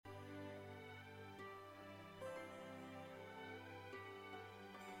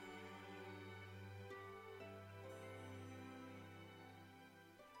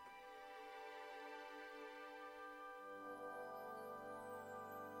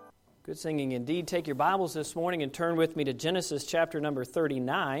Good singing indeed. Take your Bibles this morning and turn with me to Genesis chapter number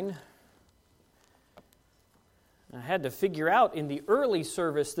 39. I had to figure out in the early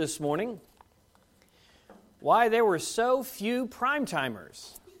service this morning why there were so few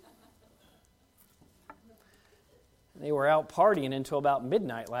prime-timers. They were out partying until about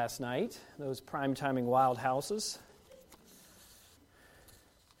midnight last night, those prime-timing wild houses.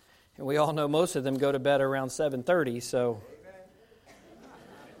 And we all know most of them go to bed around 7:30, so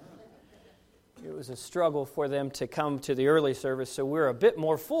it was a struggle for them to come to the early service, so we're a bit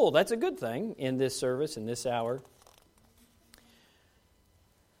more full. That's a good thing in this service, in this hour.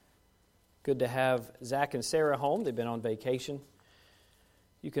 Good to have Zach and Sarah home. They've been on vacation.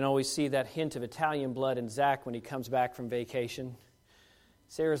 You can always see that hint of Italian blood in Zach when he comes back from vacation.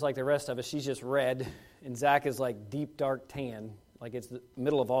 Sarah's like the rest of us. She's just red, and Zach is like deep, dark tan, like it's the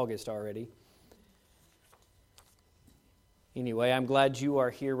middle of August already. Anyway, I'm glad you are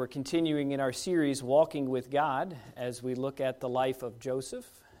here. We're continuing in our series, Walking with God, as we look at the life of Joseph.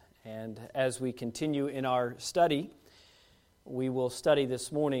 And as we continue in our study, we will study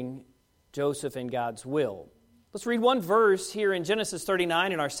this morning Joseph and God's will. Let's read one verse here in Genesis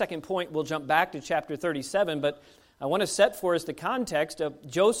 39. In our second point, we'll jump back to chapter 37. But I want to set for us the context of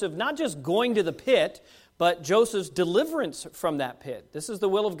Joseph not just going to the pit, but Joseph's deliverance from that pit. This is the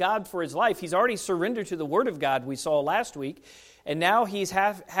will of God for his life. He's already surrendered to the Word of God we saw last week, and now he's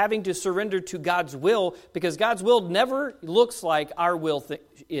having to surrender to God's will, because God's will never looks like our will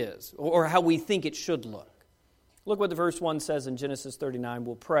is, or how we think it should look. Look what the verse 1 says in Genesis 39.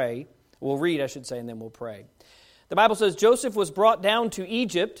 We'll pray. We'll read, I should say, and then we'll pray. The Bible says, Joseph was brought down to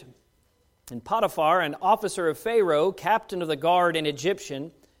Egypt, and Potiphar, an officer of Pharaoh, captain of the guard, an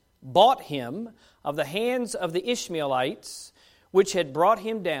Egyptian, bought him of the hands of the Ishmaelites, which had brought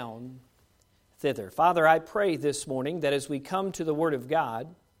him down thither. Father, I pray this morning that as we come to the Word of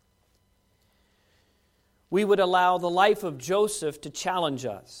God, we would allow the life of Joseph to challenge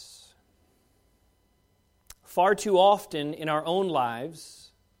us. Far too often in our own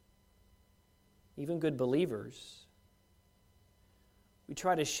lives, even good believers, we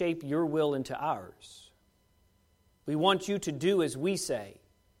try to shape your will into ours. We want you to do as we say.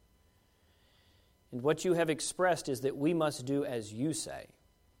 And what you have expressed is that we must do as you say.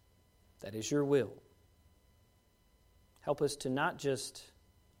 That is your will. Help us to not just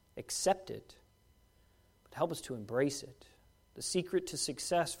accept it, but help us to embrace it. The secret to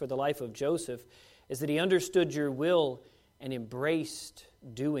success for the life of Joseph is that he understood your will and embraced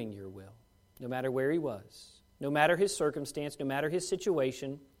doing your will, no matter where he was, no matter his circumstance, no matter his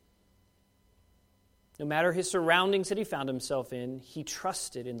situation, no matter his surroundings that he found himself in, he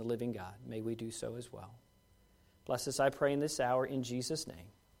trusted in the living God. May we do so as well. Bless us, I pray, in this hour, in Jesus' name.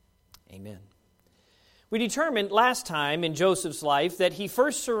 Amen. We determined last time in Joseph's life that he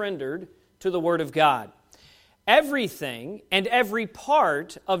first surrendered to the Word of God. Everything and every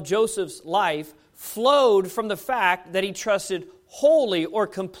part of Joseph's life flowed from the fact that he trusted wholly or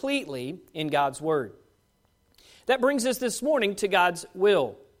completely in God's Word. That brings us this morning to God's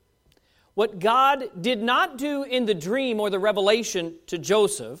will. What God did not do in the dream or the revelation to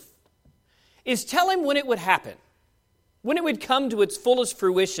Joseph is tell him when it would happen, when it would come to its fullest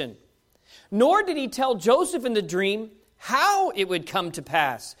fruition. Nor did he tell Joseph in the dream how it would come to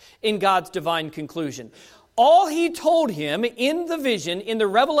pass in God's divine conclusion. All he told him in the vision, in the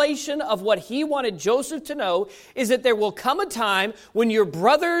revelation of what he wanted Joseph to know, is that there will come a time when your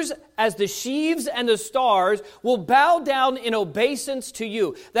brothers, as the sheaves and the stars, will bow down in obeisance to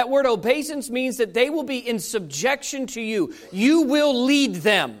you. That word obeisance means that they will be in subjection to you. You will lead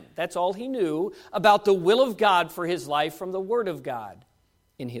them. That's all he knew about the will of God for his life from the Word of God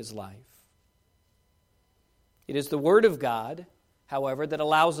in his life. It is the Word of God, however, that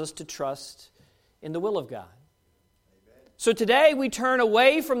allows us to trust in the will of God. So today we turn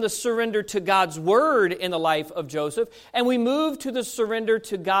away from the surrender to God's Word in the life of Joseph, and we move to the surrender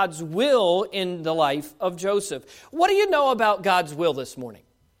to God's will in the life of Joseph. What do you know about God's will this morning?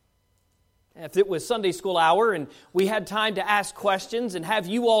 If it was Sunday school hour and we had time to ask questions and have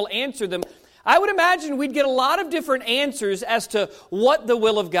you all answer them, I would imagine we'd get a lot of different answers as to what the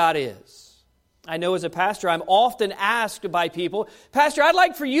will of God is. I know as a pastor, I'm often asked by people, Pastor, I'd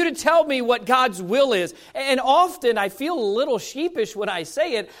like for you to tell me what God's will is. And often I feel a little sheepish when I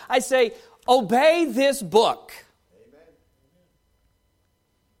say it. I say, obey this book. Amen.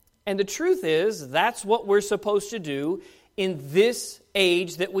 And the truth is, that's what we're supposed to do in this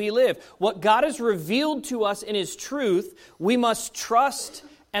age that we live. What God has revealed to us in His truth, we must trust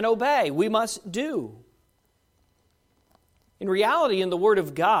and obey. We must do. In reality, in the Word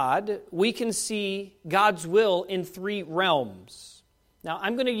of God, we can see God's will in three realms. Now,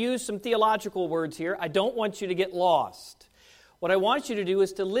 I'm going to use some theological words here. I don't want you to get lost. What I want you to do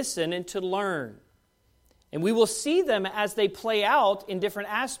is to listen and to learn. And we will see them as they play out in different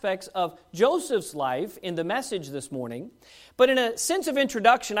aspects of Joseph's life in the message this morning. But in a sense of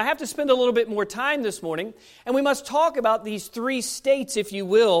introduction, I have to spend a little bit more time this morning, and we must talk about these three states, if you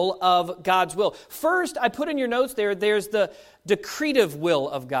will, of God's will. First, I put in your notes there's the decretive will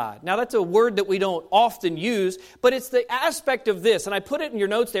of God. Now, that's a word that we don't often use, but it's the aspect of this, and I put it in your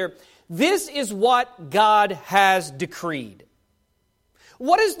notes there. This is what God has decreed.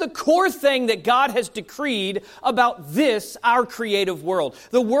 What is the core thing that God has decreed about this, our creative world?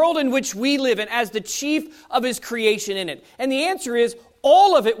 The world in which we live in as the chief of His creation in it. And the answer is,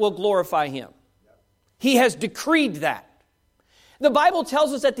 all of it will glorify Him. He has decreed that. The Bible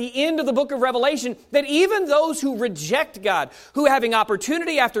tells us at the end of the book of Revelation that even those who reject God, who having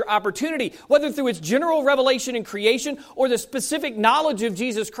opportunity after opportunity, whether through its general revelation in creation or the specific knowledge of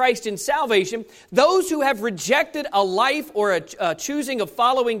Jesus Christ in salvation, those who have rejected a life or a choosing of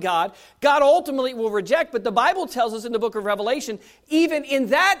following God, God ultimately will reject. But the Bible tells us in the book of Revelation, even in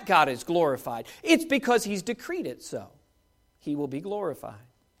that God is glorified. It's because He's decreed it so. He will be glorified.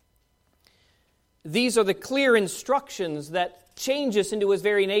 These are the clear instructions that change us into His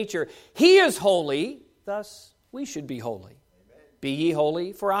very nature. He is holy, thus we should be holy. Amen. Be ye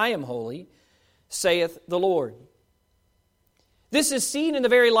holy, for I am holy, saith the Lord. This is seen in the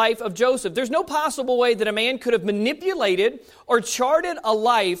very life of Joseph. There's no possible way that a man could have manipulated or charted a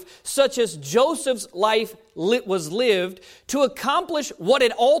life such as Joseph's life was lived to accomplish what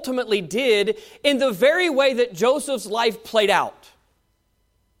it ultimately did in the very way that Joseph's life played out.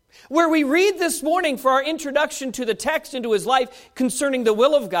 Where we read this morning for our introduction to the text and to his life concerning the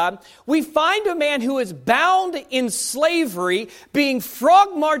will of God, we find a man who is bound in slavery, being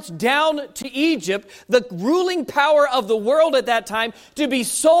frog-marched down to Egypt, the ruling power of the world at that time, to be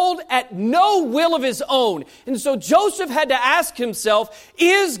sold at no will of his own. And so Joseph had to ask himself,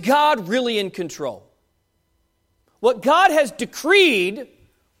 is God really in control? What God has decreed,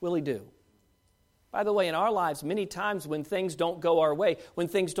 will He do? By the way, in our lives, many times when things don't go our way, when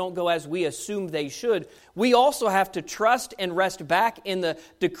things don't go as we assume they should, we also have to trust and rest back in the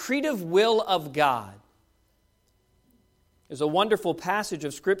decretive will of God. There's a wonderful passage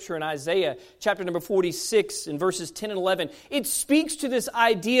of Scripture in Isaiah, chapter number 46, in verses 10 and 11. It speaks to this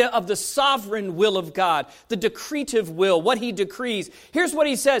idea of the sovereign will of God, the decretive will, what He decrees. Here's what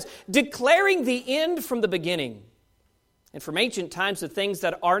He says, declaring the end from the beginning, and from ancient times the things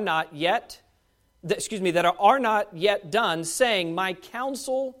that are not yet done, saying, my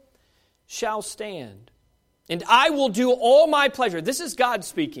counsel shall stand, and I will do all my pleasure. This is God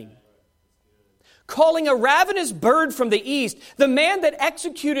speaking. Calling a ravenous bird from the east, the man that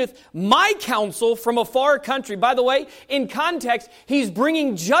executeth my counsel from a far country. By the way, in context, He's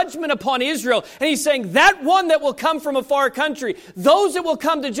bringing judgment upon Israel. And He's saying that one that will come from a far country, those that will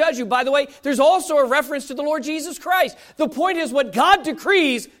come to judge you. By the way, there's also a reference to the Lord Jesus Christ. The point is, what God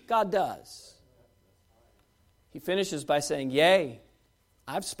decrees, God does. He finishes by saying, yea,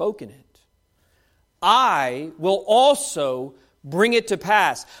 I've spoken it. I will also bring it to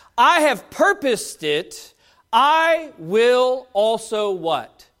pass. I have purposed it. I will also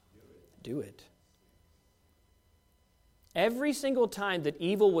what? Do it. Every single time that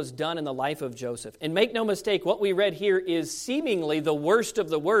evil was done in the life of Joseph, and make no mistake, what we read here is seemingly the worst of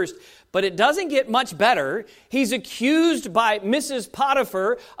the worst, but it doesn't get much better. He's accused by Mrs.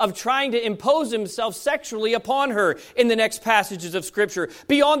 Potiphar of trying to impose himself sexually upon her in the next passages of Scripture.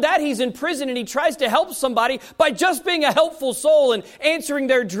 Beyond that, he's in prison and he tries to help somebody by just being a helpful soul and answering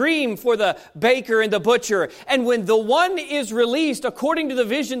their dream for the baker and the butcher. And when the one is released according to the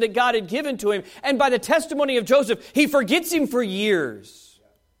vision that God had given to him, and by the testimony of Joseph, he forgets him for years.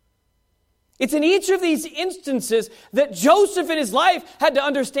 It's in each of these instances that Joseph in his life had to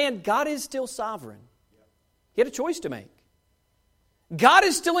understand God is still sovereign. He had a choice to make. God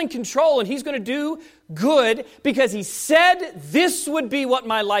is still in control, and He's going to do good because He said this would be what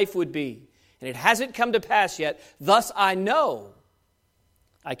my life would be. And it hasn't come to pass yet. Thus I know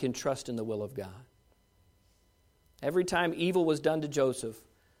I can trust in the will of God. Every time evil was done to Joseph,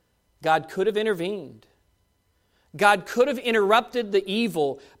 God could have intervened. God could have interrupted the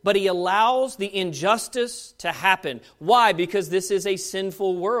evil, but He allows the injustice to happen. Why? Because this is a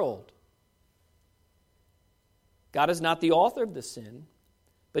sinful world. God is not the author of the sin,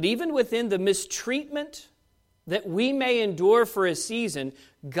 but even within the mistreatment that we may endure for a season,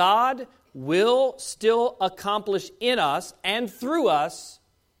 God will still accomplish in us and through us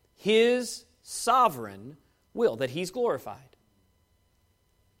His sovereign will, that He's glorified.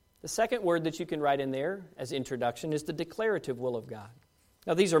 The second word that you can write in there as introduction is the declarative will of God.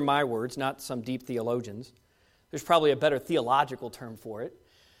 Now, these are my words, not some deep theologians. There's probably a better theological term for it.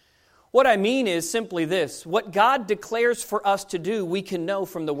 What I mean is simply this: what God declares for us to do, we can know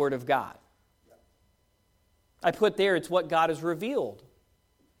from the Word of God. I put there, it's what God has revealed.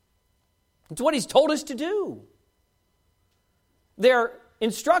 It's what He's told us to do. There are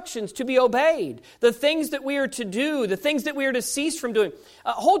instructions to be obeyed. The things that we are to do, the things that we are to cease from doing.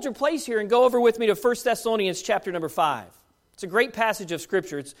 Hold your place here and go over with me to 1 Thessalonians chapter number 5. It's a great passage of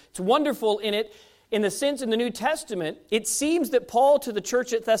Scripture. It's wonderful in it. In the sense in the New Testament, it seems that Paul to the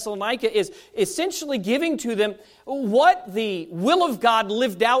church at Thessalonica is essentially giving to them what the will of God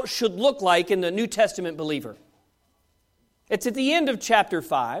lived out should look like in the New Testament believer. It's at the end of chapter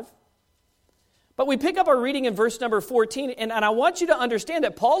 5. But we pick up our reading in verse number 14, and I want you to understand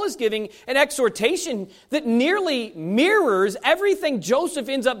that Paul is giving an exhortation that nearly mirrors everything Joseph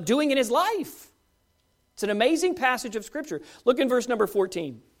ends up doing in his life. It's an amazing passage of Scripture. Look in verse number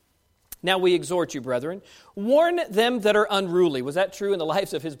 14. Now we exhort you, brethren, warn them that are unruly. Was that true in the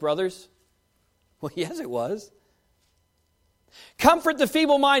lives of his brothers? Well, yes, it was. Comfort the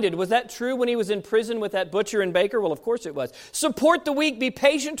feeble-minded. Was that true when he was in prison with that butcher and baker? Well, of course it was. Support the weak. Be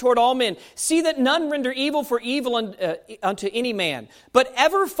patient toward all men. See that none render evil for evil unto any man, but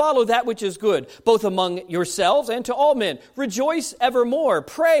ever follow that which is good, both among yourselves and to all men. Rejoice evermore.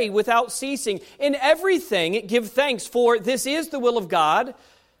 Pray without ceasing. In everything give thanks, for this is the will of God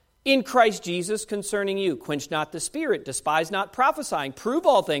in Christ Jesus concerning you. Quench not the spirit, despise not prophesying, prove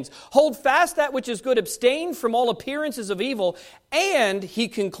all things, hold fast that which is good, abstain from all appearances of evil, and, he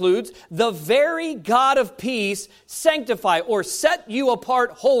concludes, the very God of peace sanctify or set you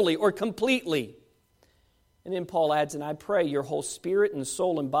apart wholly or completely. And then Paul adds, and I pray your whole spirit and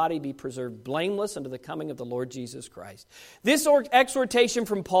soul and body be preserved blameless unto the coming of the Lord Jesus Christ. This exhortation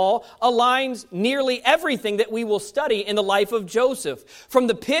from Paul aligns nearly everything that we will study in the life of Joseph. From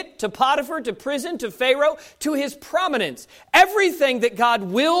the pit to Potiphar to prison to Pharaoh to his prominence. Everything that God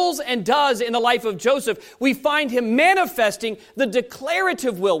wills and does in the life of Joseph, we find him manifesting the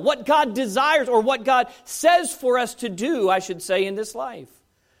declarative will, what God desires or what God says for us to do, I should say, in this life.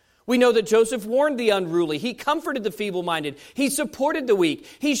 We know that Joseph warned the unruly. He comforted the feeble-minded. He supported the weak.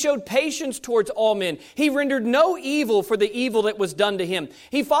 He showed patience towards all men. He rendered no evil for the evil that was done to him.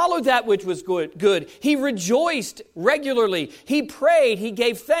 He followed that which was good. He rejoiced regularly. He prayed. He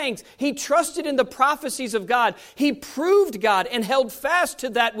gave thanks. He trusted in the prophecies of God. He proved God and held fast to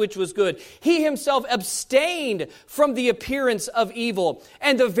that which was good. He himself abstained from the appearance of evil.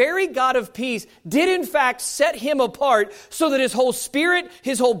 And the very God of peace did in fact set him apart so that his whole spirit,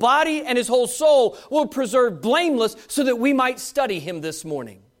 his whole body, and his whole soul will preserve blameless so that we might study him this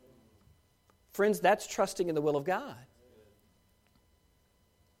morning. Friends, that's trusting in the will of God.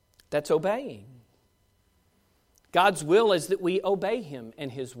 That's obeying. God's will is that we obey him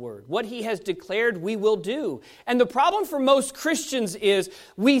and his word. What he has declared, we will do. And the problem for most Christians is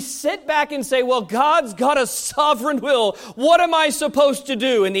we sit back and say, well, God's got a sovereign will. What am I supposed to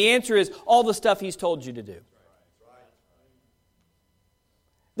do? And the answer is all the stuff he's told you to do.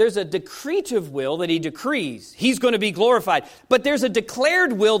 There's a decretive will that he decrees. He's going to be glorified. But there's a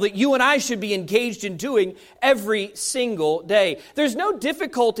declared will that you and I should be engaged in doing every single day. There's no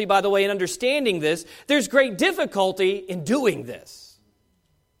difficulty, by the way, in understanding this. There's great difficulty in doing this.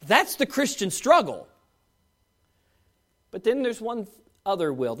 That's the Christian struggle. But then there's one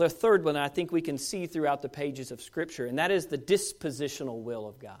other will, the third one I think we can see throughout the pages of Scripture, and that is the dispositional will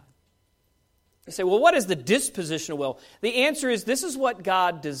of God. You say, well, what is the dispositional will? The answer is this is what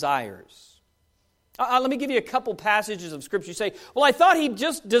God desires. Let me give you a couple passages of Scripture. You say, well, I thought he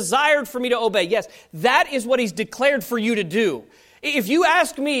just desired for me to obey. Yes, that is what he's declared for you to do. If you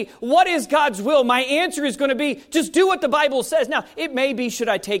ask me, what is God's will? My answer is going to be, just do what the Bible says. Now, it may be, should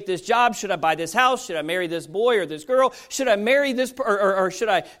I take this job? Should I buy this house? Should I marry this boy or this girl? Should I marry this, or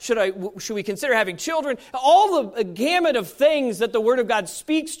should we consider having children? All the gamut of things that the Word of God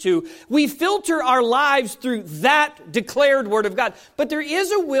speaks to, we filter our lives through that declared Word of God. But there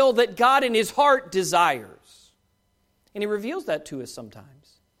is a will that God in his heart desires. And he reveals that to us sometimes.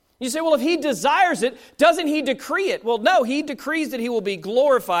 You say, well, if he desires it, doesn't he decree it? Well, no, he decrees that he will be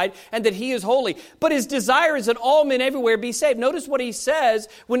glorified and that he is holy. But his desire is that all men everywhere be saved. Notice what he says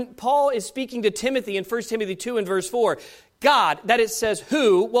when Paul is speaking to Timothy in 1 Timothy 2 and verse 4. God, that it says,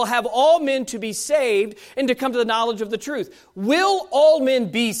 who will have all men to be saved and to come to the knowledge of the truth. Will all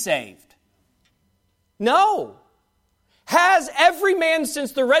men be saved? No. Has every man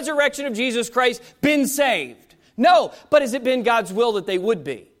since the resurrection of Jesus Christ been saved? No. But has it been God's will that they would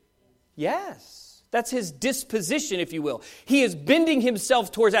be? Yes. That's his disposition, if you will. He is bending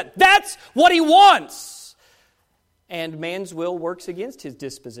himself towards that. That's what he wants. and man's will works against his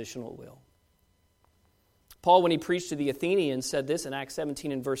dispositional will. Paul, when he preached to the Athenians, said this in Acts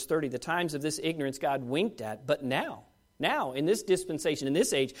 17 and verse 30, the times of this ignorance God winked at, but now, in this dispensation, in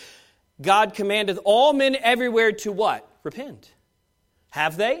this age, God commandeth all men everywhere to what? Repent.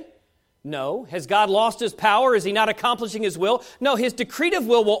 Have they? No. Has God lost His power? Is He not accomplishing His will? No, His decretive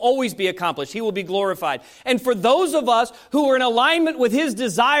will always be accomplished. He will be glorified. And for those of us who are in alignment with His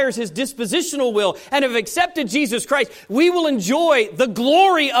desires, His dispositional will, and have accepted Jesus Christ, we will enjoy the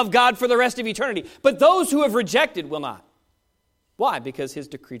glory of God for the rest of eternity. But those who have rejected will not. Why? Because His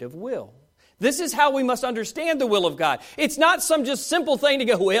decretive will. This is how we must understand the will of God. It's not some just simple thing to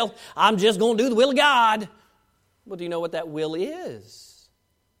go, well, I'm just going to do the will of God. Well, do you know what that will is?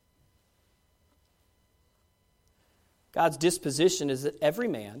 God's disposition is that every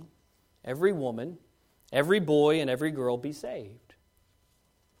man, every woman, every boy, and every girl be saved.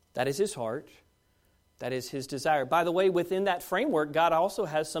 That is His heart. That is His desire. By the way, within that framework, God also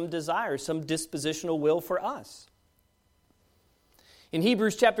has some desire, some dispositional will for us. In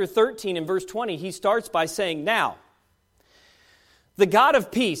Hebrews chapter 13 and verse 20, he starts by saying, now, the God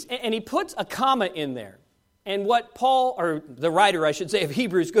of peace, and he puts a comma in there. And what Paul, or the writer, I should say, of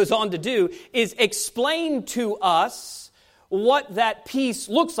Hebrews goes on to do is explain to us what that peace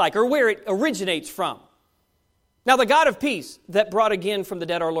looks like or where it originates from. Now, the God of peace that brought again from the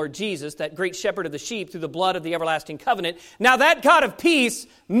dead our Lord Jesus, that great shepherd of the sheep through the blood of the everlasting covenant, now that God of peace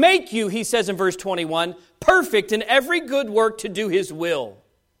make you, he says in verse 21, perfect in every good work to do His will.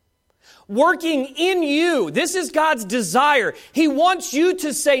 Working in you. This is God's desire. He wants you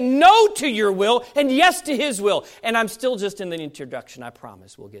to say no to your will and yes to His will. And I'm still just in the introduction. I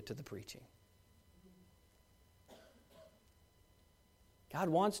promise we'll get to the preaching. God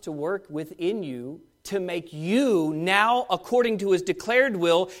wants to work within you to make you now, according to His declared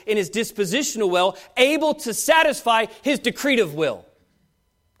will, in His dispositional will, able to satisfy His decretive will.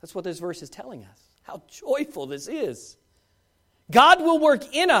 That's what this verse is telling us. How joyful this is. God will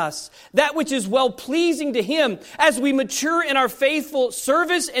work in us that which is well-pleasing to Him as we mature in our faithful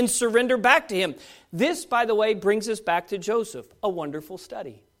service and surrender back to Him. This, by the way, brings us back to Joseph, a wonderful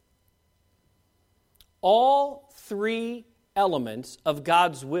study. All three elements of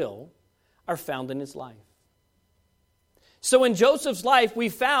God's will are found in his life. So in Joseph's life, we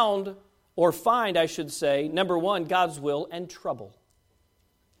find, I should say, number one, God's will and trouble.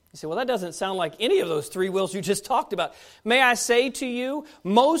 You say, well, that doesn't sound like any of those three wills you just talked about. May I say to you,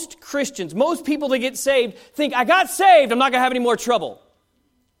 most Christians, most people that get saved think, I got saved, I'm not going to have any more trouble.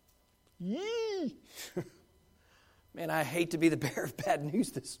 Yee! Man, I hate to be the bearer of bad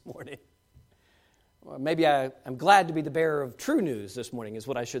news this morning. Or maybe I'm glad to be the bearer of true news this morning is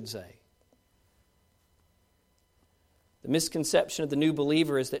what I should say. The misconception of the new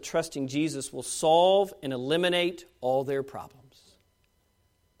believer is that trusting Jesus will solve and eliminate all their problems.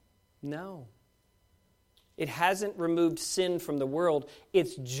 No. It hasn't removed sin from the world.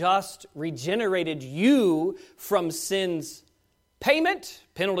 It's just regenerated you from sin's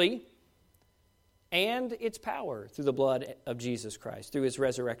penalty, and its power through the blood of Jesus Christ, through His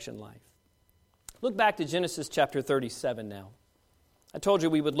resurrection life. Look back to Genesis chapter 37 now. I told you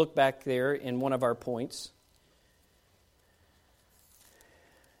we would look back there in one of our points.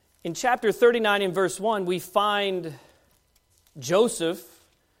 In chapter 39 in verse 1, we find Joseph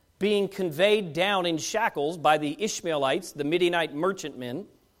being conveyed down in shackles by the Ishmaelites, the Midianite merchantmen,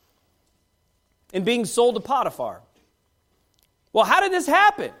 and being sold to Potiphar. Well, how did this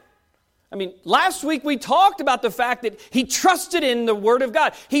happen? I mean, last week we talked about the fact that he trusted in the Word of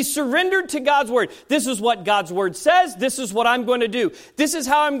God. He surrendered to God's Word. This is what God's Word says. This is what I'm going to do. This is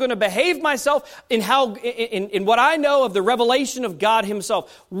how I'm going to behave myself in what I know of the revelation of God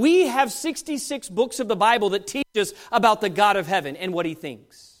Himself. We have 66 books of the Bible that teach us about the God of heaven and what He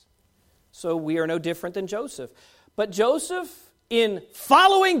thinks. So we are no different than Joseph. But Joseph, in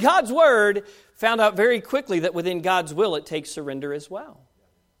following God's Word, found out very quickly that within God's will it takes surrender as well.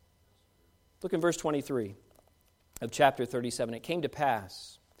 Look in verse 23 of chapter 37. It came to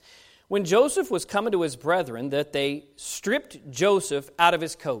pass, when Joseph was coming to his brethren, that they stripped Joseph out of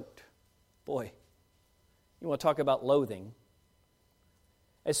his coat. Boy, you want to talk about loathing.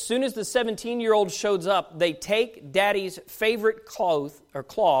 As soon as the 17-year-old shows up, they take Daddy's favorite cloak,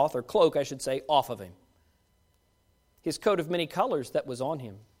 off of him. His coat of many colors that was on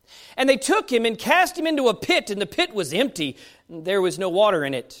him. And they took him and cast him into a pit, and the pit was empty. There was no water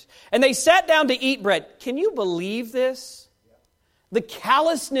in it. And they sat down to eat bread. Can you believe this? The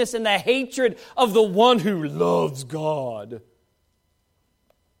callousness and the hatred of the one who loves God.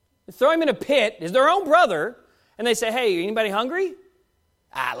 They throw him in a pit, is their own brother, and they say, hey, anybody hungry?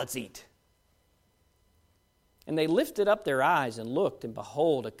 Let's eat. And they lifted up their eyes and looked, and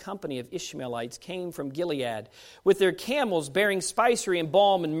behold, a company of Ishmaelites came from Gilead, with their camels bearing spicery and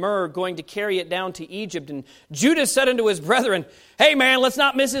balm and myrrh, going to carry it down to Egypt. And Judah said unto his brethren, hey man, let's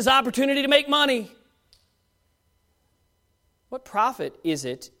not miss this opportunity to make money. What profit is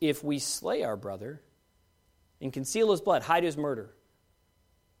it if we slay our brother and conceal his blood, hide his murder?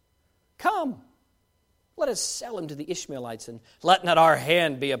 Come, let us sell him to the Ishmaelites, and let not our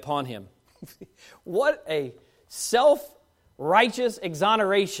hand be upon him. What a self-righteous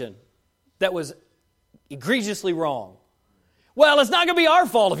exoneration that was egregiously wrong. Well, it's not going to be our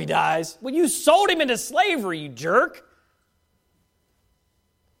fault if he dies. Well, you sold him into slavery, you jerk.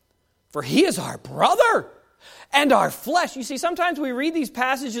 For he is our brother and our flesh. You see, sometimes we read these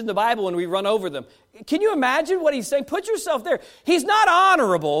passages in the Bible and we run over them. Can you imagine what he's saying? Put yourself there. He's not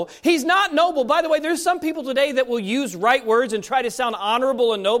honorable. He's not noble. By the way, there's some people today that will use right words and try to sound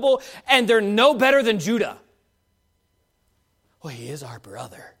honorable and noble, and they're no better than Judah. Well, he is our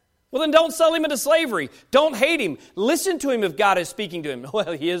brother. Well, then don't sell him into slavery. Don't hate him. Listen to him if God is speaking to him.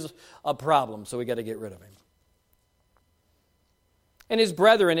 Well, he is a problem, so we got to get rid of him. And his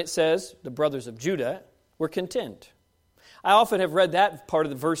brethren, it says, the brothers of Judah, were content. I often have read that part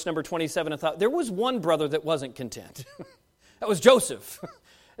of the verse number 27 and thought, there was one brother that wasn't content. That was Joseph.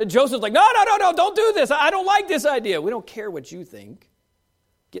 And Joseph's like, no, don't do this. I don't like this idea. We don't care what you think.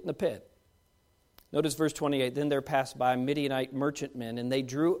 Get in the pit. Notice verse 28, then there passed by Midianite merchantmen, and they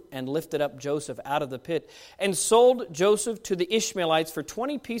drew and lifted up Joseph out of the pit, and sold Joseph to the Ishmaelites for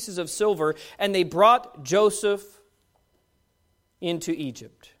 20 pieces of silver, and they brought Joseph into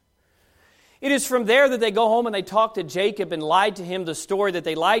Egypt. It is from there that they go home and they talk to Jacob and lied to him the story that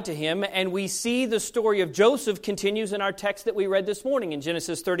they lied to him, and we see the story of Joseph continues in our text that we read this morning in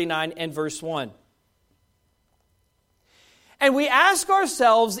Genesis 39 and verse 1. And we ask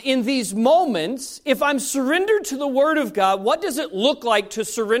ourselves in these moments, if I'm surrendered to the Word of God, what does it look like to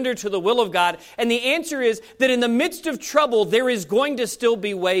surrender to the will of God? And the answer is that in the midst of trouble, there is going to still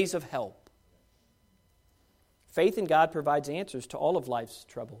be ways of help. Faith in God provides answers to all of life's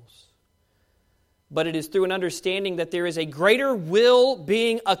troubles. But it is through an understanding that there is a greater will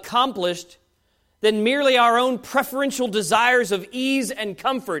being accomplished than merely our own preferential desires of ease and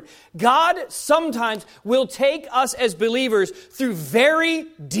comfort. God sometimes will take us as believers through very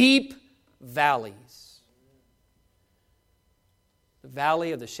deep valleys. The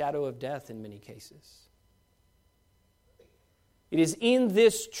valley of the shadow of death in many cases. It is in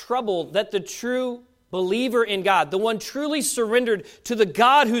this trouble that the true believer in God, the one truly surrendered to the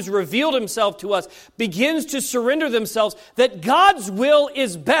God who's revealed himself to us, begins to surrender themselves that God's will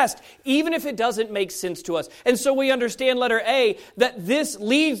is best, even if it doesn't make sense to us. And so we understand, letter A, that this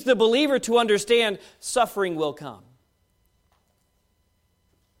leads the believer to understand suffering will come.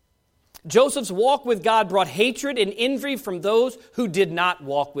 Joseph's walk with God brought hatred and envy from those who did not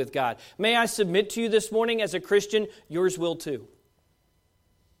walk with God. May I submit to you this morning as a Christian, yours will too.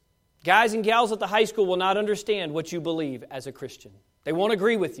 Guys and gals at the high school will not understand what you believe as a Christian. They won't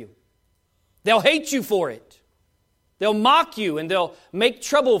agree with you. They'll hate you for it. They'll mock you and they'll make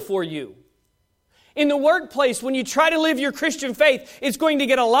trouble for you. In the workplace, when you try to live your Christian faith, it's going to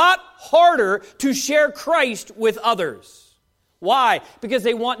get a lot harder to share Christ with others. Why? Because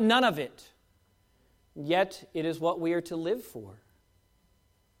they want none of it. Yet it is what we are to live for.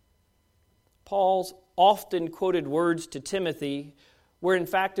 Paul's often quoted words to Timothy were in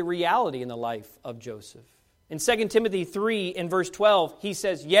fact a reality in the life of Joseph. In 2 Timothy 3 in verse 12, he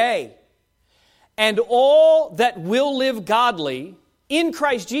says, yea, and all that will live godly in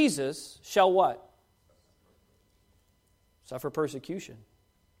Christ Jesus shall what? Suffer persecution.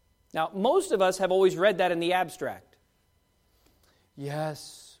 Now, most of us have always read that in the abstract.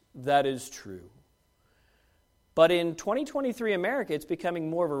 Yes, that is true. But in 2023 America, it's becoming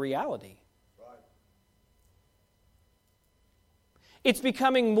more of a reality. It's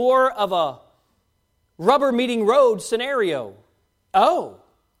becoming more of a rubber meeting road scenario. Oh,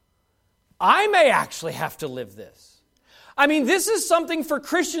 I may actually have to live this. I mean, this is something for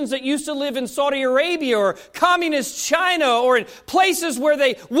Christians that used to live in Saudi Arabia or communist China or in places where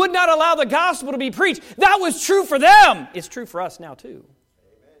they would not allow the gospel to be preached. That was true for them. It's true for us now too.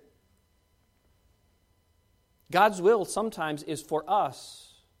 Amen. God's will sometimes is for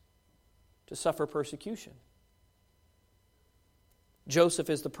us to suffer persecution. Joseph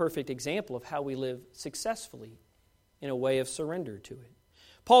is the perfect example of how we live successfully in a way of surrender to it.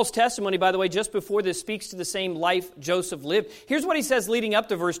 Paul's testimony, by the way, just before this speaks to the same life Joseph lived. Here's what he says leading up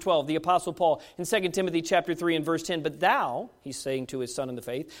to verse 12, the Apostle Paul in 2 Timothy chapter 3 and verse 10. But thou, he's saying to his son in the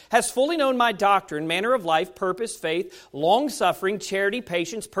faith, hast fully known my doctrine, manner of life, purpose, faith, long-suffering, charity,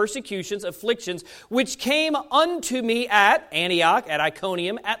 patience, persecutions, afflictions, which came unto me at Antioch, at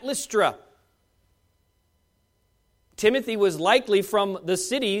Iconium, at Lystra. Timothy was likely from the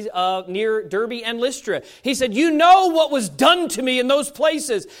cities near Derbe and Lystra. He said, you know what was done to me in those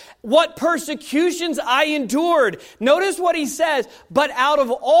places, what persecutions I endured. Notice what he says, but out of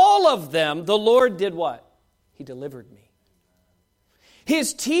all of them, the Lord did what? He delivered me.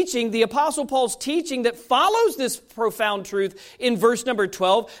 His teaching, the Apostle Paul's teaching that follows this profound truth in verse number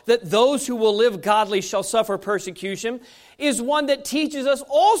 12, that those who will live godly shall suffer persecution, is one that teaches us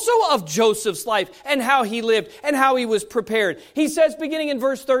also of Joseph's life and how he lived and how he was prepared. He says, beginning in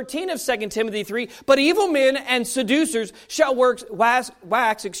verse 13 of 2 Timothy 3, but evil men and seducers shall wax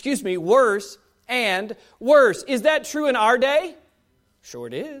worse and worse. Is that true in our day? Sure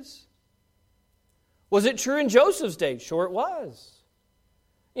it is. Was it true in Joseph's day? Sure it was.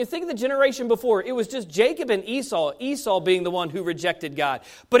 You think of the generation before. It was just Jacob and Esau, Esau being the one who rejected God.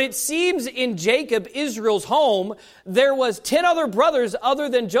 But it seems in Jacob, Israel's home, there was 10 other brothers other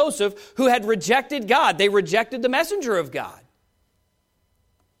than Joseph who had rejected God. They rejected the messenger of God.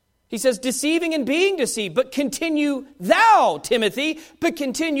 He says, deceiving and being deceived, but continue thou, Timothy, but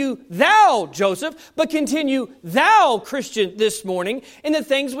continue thou, Joseph, but continue thou, Christian, this morning, in the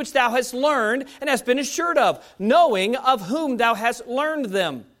things which thou hast learned and hast been assured of, knowing of whom thou hast learned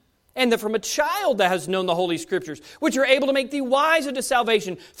them. And that from a child thou hast known the Holy Scriptures, which are able to make thee wise unto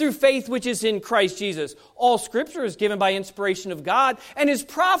salvation through faith which is in Christ Jesus. All Scripture is given by inspiration of God and is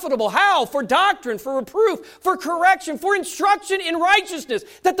profitable. How? For doctrine, for reproof, for correction, for instruction in righteousness,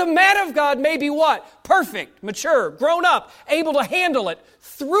 that the man of God may be what? Perfect, mature, grown up, able to handle it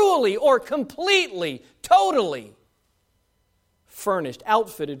thoroughly or completely, totally furnished,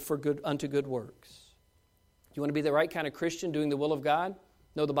 outfitted for good unto good works. You want to be the right kind of Christian doing the will of God?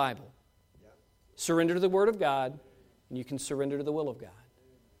 Know the Bible. Yeah. Surrender to the Word of God, and you can surrender to the will of God.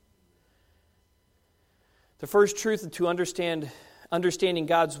 The first truth to understanding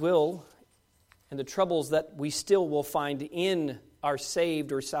God's will and the troubles that we still will find in our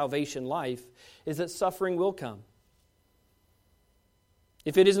saved or salvation life is that suffering will come.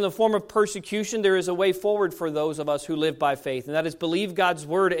 If it is in the form of persecution, there is a way forward for those of us who live by faith, and that is believe God's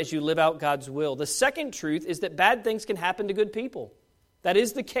Word as you live out God's will. The second truth is that bad things can happen to good people. That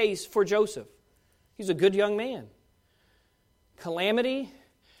is the case for Joseph. He's a good young man. Calamity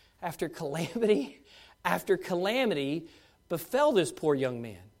after calamity after calamity befell this poor young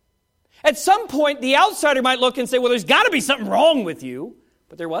man. At some point, the outsider might look and say, well, there's got to be something wrong with you.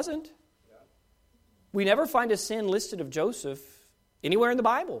 But there wasn't. We never find a sin listed of Joseph anywhere in the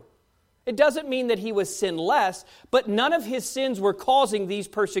Bible. It doesn't mean that he was sinless, but none of his sins were causing these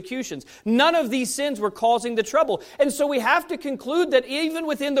persecutions. None of these sins were causing the trouble. And so we have to conclude that even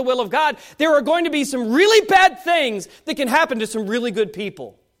within the will of God, there are going to be some really bad things that can happen to some really good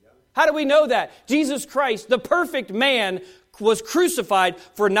people. How do we know that? Jesus Christ, the perfect man, was crucified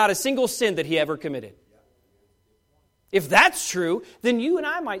for not a single sin that he ever committed. If that's true, then you and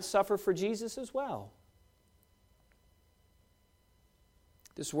I might suffer for Jesus as well.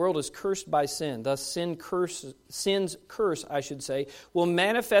 This world is cursed by sin. Thus, sin's curse, will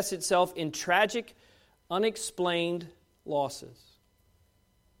manifest itself in tragic, unexplained losses.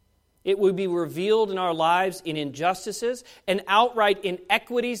 It will be revealed in our lives in injustices and outright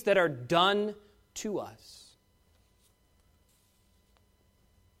inequities that are done to us.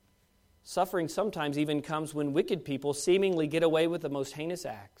 Suffering sometimes even comes when wicked people seemingly get away with the most heinous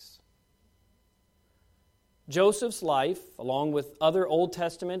acts. Joseph's life, along with other Old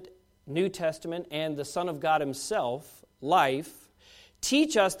Testament, New Testament, and the Son of God himself, life,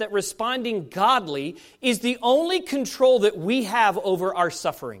 teach us that responding godly is the only control that we have over our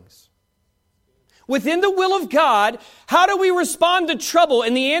sufferings. Within the will of God, how do we respond to trouble?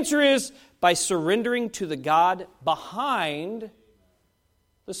 And the answer is by surrendering to the God behind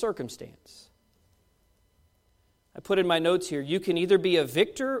the circumstance. I put in my notes here, you can either be a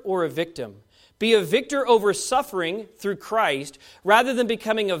victor or a victim. Be a victor over suffering through Christ rather than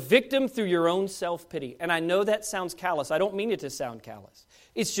becoming a victim through your own self-pity. And I know that sounds callous. I don't mean it to sound callous.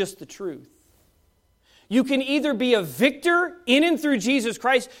 It's just the truth. You can either be a victor in and through Jesus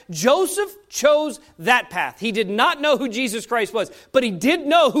Christ. Joseph chose that path. He did not know who Jesus Christ was, but he did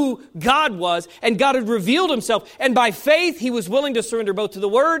know who God was, and God had revealed himself. And by faith, he was willing to surrender both to the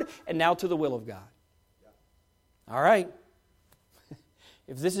Word and now to the will of God. All right.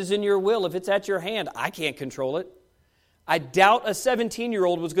 If this is in your will, if it's at your hand, I can't control it. I doubt a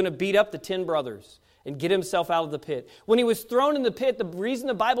 17-year-old was going to beat up the 10 brothers and get himself out of the pit. When he was thrown in the pit, the reason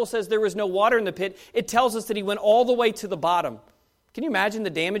the Bible says there was no water in the pit, it tells us that he went all the way to the bottom. Can you imagine the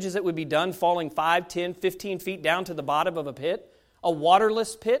damages that would be done falling 5, 10, 15 feet down to the bottom of a pit? A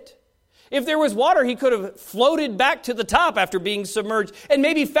waterless pit? If there was water, he could have floated back to the top after being submerged and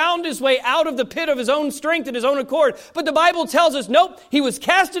maybe found his way out of the pit of his own strength and his own accord. But the Bible tells us, nope, he was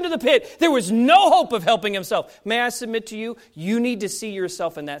cast into the pit. There was no hope of helping himself. May I submit to you, you need to see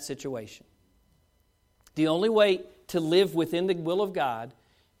yourself in that situation. The only way to live within the will of God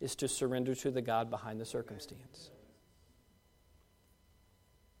is to surrender to the God behind the circumstance.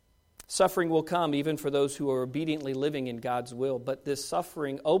 Suffering will come even for those who are obediently living in God's will, but this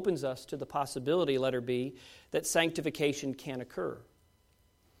suffering opens us to the possibility, letter B, that sanctification can occur.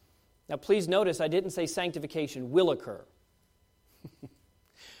 Now please notice I didn't say sanctification will occur.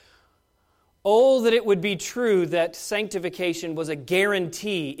 Oh, that it would be true that sanctification was a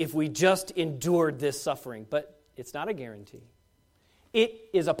guarantee if we just endured this suffering, but it's not a guarantee. It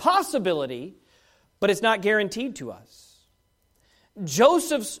is a possibility, but it's not guaranteed to us.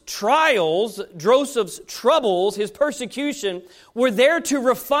 Joseph's trials, Joseph's troubles, his persecution, were there to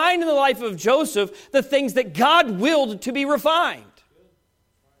refine in the life of Joseph the things that God willed to be refined.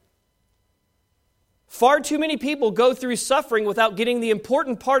 Far too many people go through suffering without getting the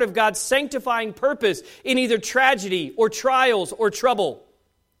important part of God's sanctifying purpose in either tragedy or trials or trouble.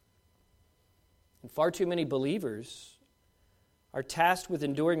 And far too many believers are tasked with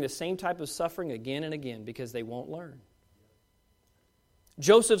enduring the same type of suffering again and again because they won't learn.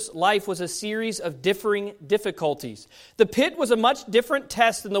 Joseph's life was a series of differing difficulties. The pit was a much different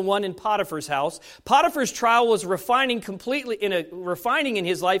test than the one in Potiphar's house. Potiphar's trial was refining in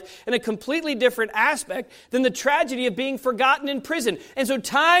his life in a completely different aspect than the tragedy of being forgotten in prison. And so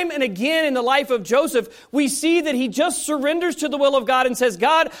time and again in the life of Joseph, we see that he just surrenders to the will of God and says,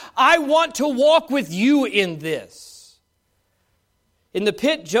 God, I want to walk with you in this. In the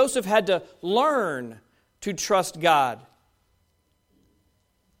pit, Joseph had to learn to trust God,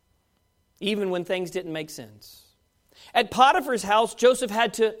 even when things didn't make sense. At Potiphar's house, Joseph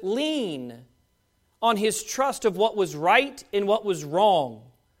had to lean on his trust of what was right and what was wrong.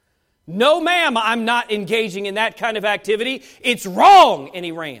 No, ma'am, I'm not engaging in that kind of activity. It's wrong, and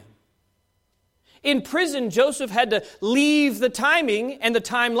he ran. In prison, Joseph had to leave the timing and the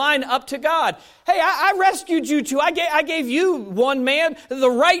timeline up to God. Hey, I rescued you two. I gave you, one man,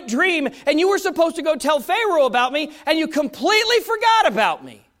 the right dream, and you were supposed to go tell Pharaoh about me, and you completely forgot about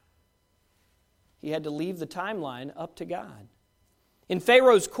me. He had to leave the timeline up to God. In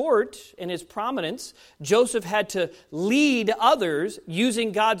Pharaoh's court, in his prominence, Joseph had to lead others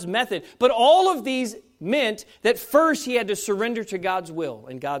using God's method. But all of these meant that first he had to surrender to God's will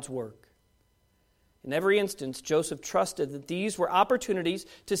and God's work. In every instance, Joseph trusted that these were opportunities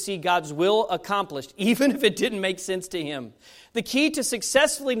to see God's will accomplished, even if it didn't make sense to him. The key to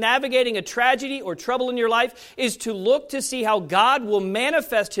successfully navigating a tragedy or trouble in your life is to look to see how God will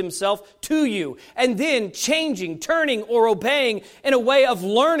manifest himself to you, and then changing, turning, or obeying in a way of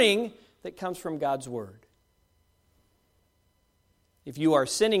learning that comes from God's Word. If you are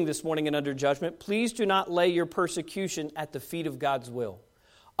sinning this morning and under judgment, please do not lay your persecution at the feet of God's will,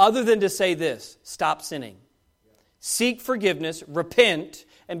 other than to say this: stop sinning. Seek forgiveness, repent,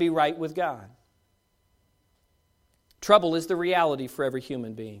 and be right with God. Trouble is the reality for every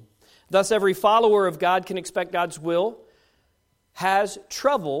human being. Thus, every follower of God can expect God's will has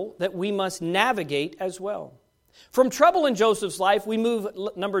trouble that we must navigate as well. From trouble in Joseph's life, we move,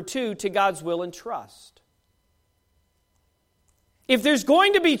 number 2, to God's will and trust. If there's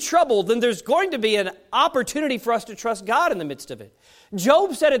going to be trouble, then there's going to be an opportunity for us to trust God in the midst of it.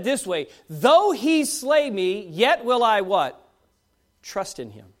 Job said it this way: though he slay me, yet will I what? Trust in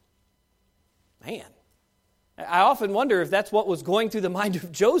him. Man, I often wonder if that's what was going through the mind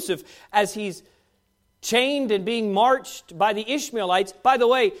of Joseph as he's chained and being marched by the Ishmaelites. By the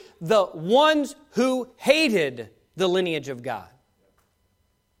way, the ones who hated the lineage of God.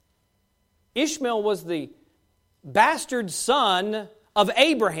 Ishmael was the bastard son of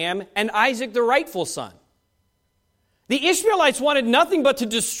Abraham and Isaac, the rightful son. The Ishmaelites wanted nothing but to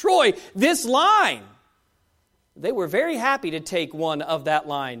destroy this line. They were very happy to take one of that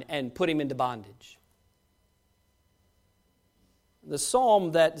line and put him into bondage. The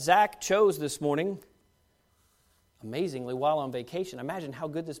psalm that Zach chose this morning, amazingly, while on vacation, imagine how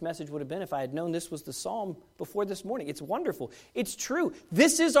good this message would have been if I had known this was the psalm before this morning. It's wonderful. It's true.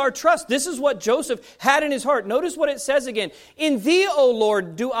 This is our trust. This is what Joseph had in his heart. Notice what it says again. In thee, O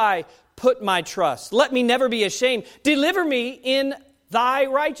Lord, do I put my trust. Let me never be ashamed. Deliver me in thy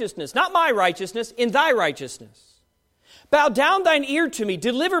righteousness. Not my righteousness, in thy righteousness. Bow down thine ear to me,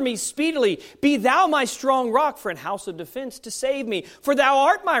 deliver me speedily. Be thou my strong rock for an house of defense to save me. For thou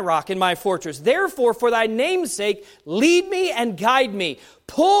art my rock and my fortress. Therefore, for thy name's sake, lead me and guide me.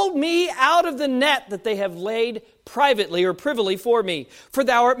 Pull me out of the net that they have laid privately or privily for me. For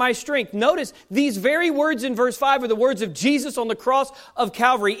thou art my strength. Notice these very words in verse 5 are the words of Jesus on the cross of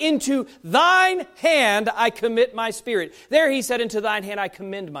Calvary. Into thine hand I commit my spirit. There he said, into thine hand I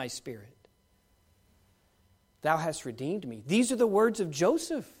commend my spirit. Thou hast redeemed me. These are the words of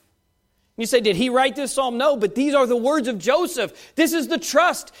Joseph. You say, did he write this psalm? No, but these are the words of Joseph. This is the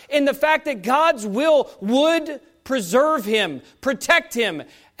trust in the fact that God's will would preserve him, protect him,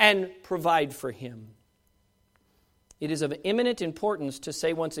 and provide for him. It is of eminent importance to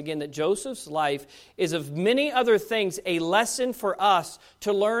say once again that Joseph's life is of many other things a lesson for us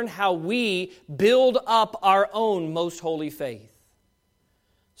to learn how we build up our own most holy faith.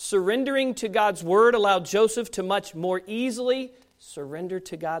 Surrendering to God's word allowed Joseph to much more easily surrender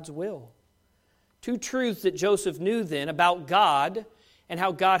to God's will. Two truths that Joseph knew then about God and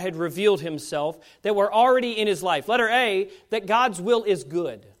how God had revealed himself that were already in his life. Letter A, that God's will is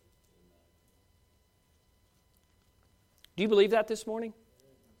good. Do you believe that this morning?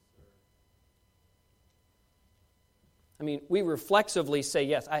 I mean, we reflexively say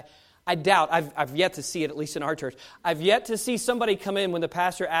yes. I doubt, I've yet to see it, at least in our church. I've yet to see somebody come in when the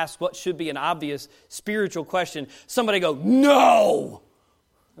pastor asks what should be an obvious spiritual question, somebody go, no!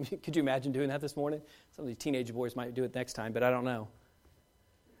 I mean, could you imagine doing that this morning? Some of these teenage boys might do it next time, but I don't know.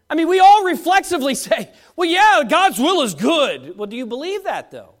 I mean, we all reflexively say, well, yeah, God's will is good. Well, do you believe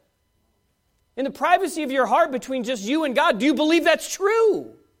that, though? In the privacy of your heart between just you and God, do you believe that's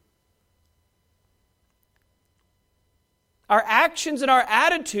true? Our actions and our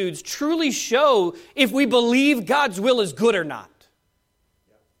attitudes truly show if we believe God's will is good or not.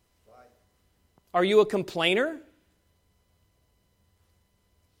 Are you a complainer?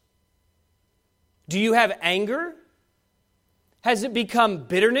 Do you have anger? Has it become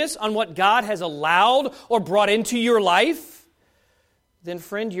bitterness on what God has allowed or brought into your life? Then,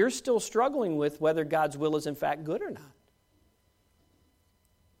 friend, you're still struggling with whether God's will is in fact good or not.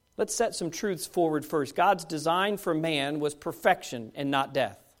 Let's set some truths forward first. God's design for man was perfection and not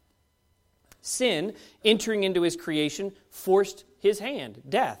death. Sin, entering into his creation, forced his hand,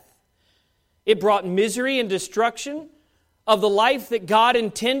 death. It brought misery and destruction of the life that God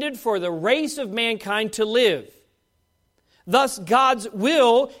intended for the race of mankind to live. Thus, God's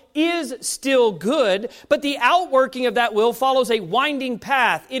will is still good, but the outworking of that will follows a winding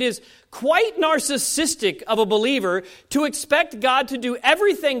path. It is quite narcissistic of a believer to expect God to do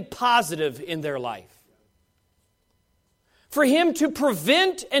everything positive in their life. For Him to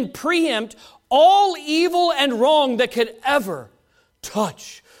prevent and preempt all evil and wrong that could ever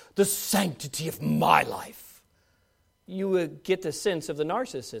touch the sanctity of my life. You would get the sense of the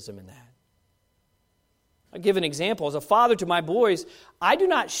narcissism in that. I'll give an example. As a father to my boys, I do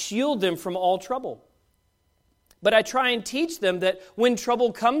not shield them from all trouble. But I try and teach them that when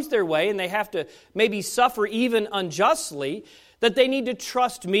trouble comes their way and they have to maybe suffer even unjustly, that they need to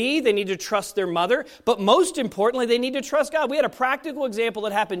trust me, they need to trust their mother, but most importantly, they need to trust God. We had a practical example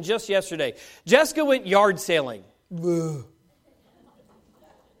that happened just yesterday. Jessica went yard sailing.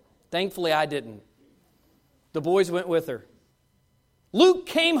 Thankfully, I didn't. The boys went with her. Luke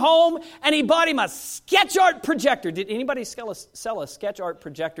came home and he bought him a sketch art projector. Did anybody sell a sketch art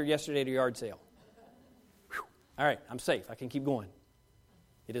projector yesterday at a yard sale? Whew. All right, I'm safe. I can keep going.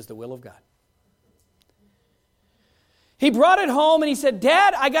 It is the will of God. He brought it home and he said,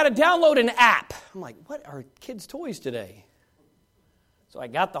 Dad, I got to download an app. I'm like, what are kids' toys today? So I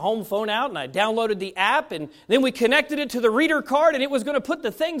got the home phone out and I downloaded the app and then we connected it to the reader card and it was going to put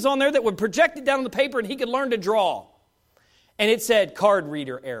the things on there that would project it down on the paper and he could learn to draw. And it said, card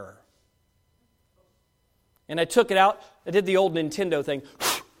reader error. And I took it out. I did the old Nintendo thing.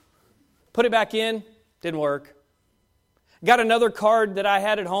 Put it back in. Didn't work. Got another card that I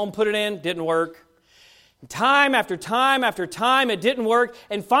had at home. Put it in. Didn't work. Time after time after time, it didn't work.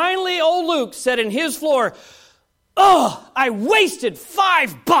 And finally, old Luke said in his floor, "Oh, I wasted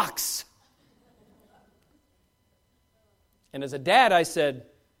 $5." And as a dad, I said,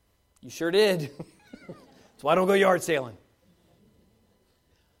 "You sure did." So I don't go yard sailing.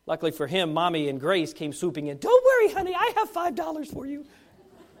 Luckily for him, Mommy and Grace came swooping in. Don't worry, honey, I have $5 for you.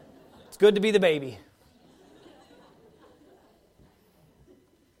 It's good to be the baby.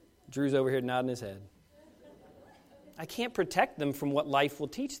 Drew's over here nodding his head. I can't protect them from what life will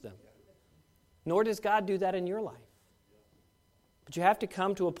teach them. Nor does God do that in your life. But you have to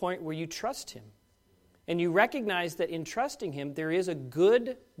come to a point where you trust Him. And you recognize that in trusting Him, there is a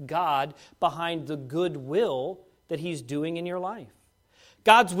good God behind the good will that He's doing in your life.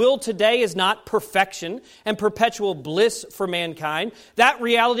 God's will today is not perfection and perpetual bliss for mankind. That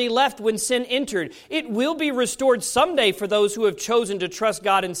reality left when sin entered. It will be restored someday for those who have chosen to trust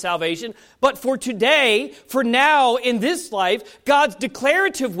God in salvation. But for today, for now, in this life, God's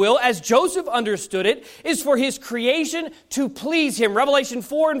declarative will, as Joseph understood it, is for His creation to please Him. Revelation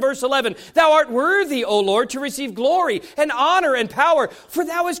 4 and verse 11, Thou art worthy, O Lord, to receive glory and honor and power, for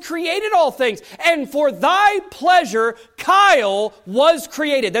Thou hast created all things, and for Thy pleasure Kyle was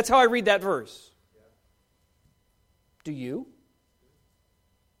created. That's how I read that verse. Do you?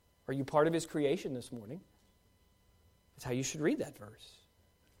 Are you part of His creation this morning? That's how you should read that verse.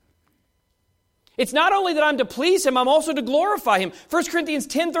 It's not only that I'm to please Him, I'm also to glorify Him. 1 Corinthians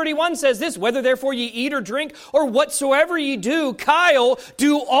 10:31 says this, Whether therefore ye eat or drink or whatsoever ye do, Kyle,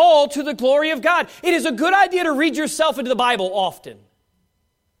 do all to the glory of God. It is a good idea to read yourself into the Bible often.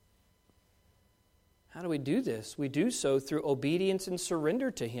 How do we do this? We do so through obedience and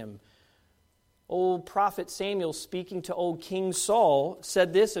surrender to Him. Old prophet Samuel, speaking to old King Saul,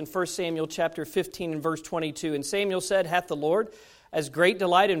 said this in 1 Samuel chapter 15 and verse 22. And Samuel said, Hath the Lord as great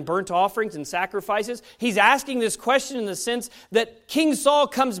delight in burnt offerings and sacrifices? He's asking this question in the sense that King Saul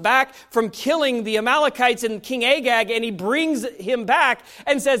comes back from killing the Amalekites and King Agag, and he brings him back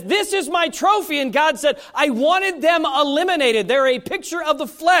and says, This is my trophy. And God said, I wanted them eliminated. They're a picture of the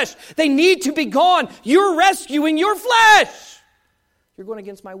flesh. They need to be gone. You're rescuing your flesh. You're going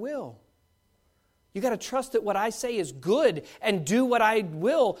against my will. You got to trust that what I say is good and do what I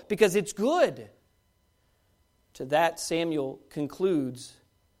will because it's good. To that, Samuel concludes,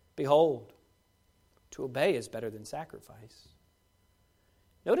 Behold, to obey is better than sacrifice.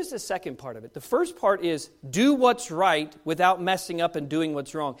 Notice the second part of it. The first part is do what's right without messing up and doing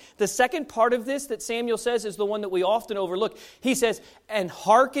what's wrong. The second part of this that Samuel says is the one that we often overlook. He says, and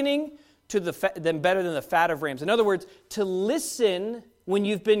hearkening to them better than the fat of rams. In other words, to listen when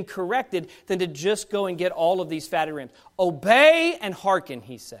you've been corrected than to just go and get all of these fatted rams. Obey and hearken,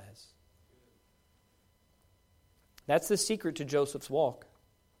 he says. That's the secret to Joseph's walk.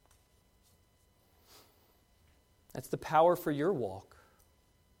 That's the power for your walk.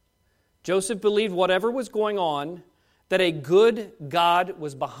 Joseph believed whatever was going on, that a good God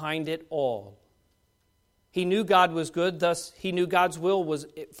was behind it all. He knew God was good, thus he knew God's will was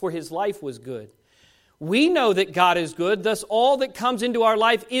for his life was good. We know that God is good, thus all that comes into our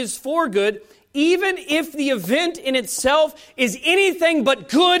life is for good, even if the event in itself is anything but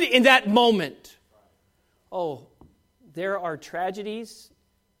good in that moment. Oh, there are tragedies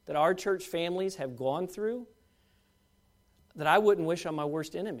that our church families have gone through that I wouldn't wish on my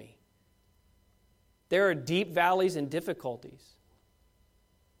worst enemy. There are deep valleys and difficulties.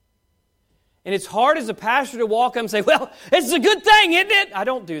 And it's hard as a pastor to walk up and say, well, it's a good thing, isn't it? I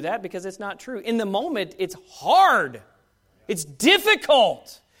don't do that because it's not true. In the moment, it's hard. It's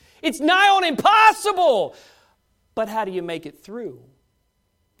difficult. It's nigh on impossible. But how do you make it through?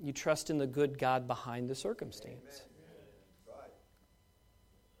 You trust in the good God behind the circumstance.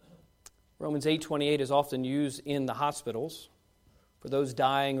 Romans 8:28 is often used in the hospitals for those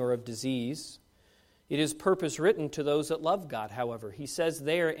dying or of disease. It is purpose written to those that love God, however. He says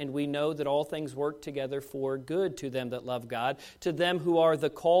there, and we know that all things work together for good to them that love God, to them who are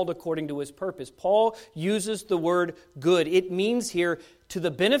the called according to His purpose. Paul uses the word good. It means here to the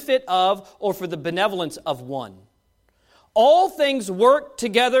benefit of or for the benevolence of one. All things work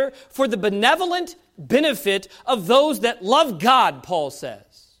together for the benevolent benefit of those that love God, Paul says.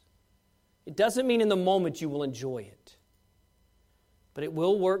 It doesn't mean in the moment you will enjoy it, but it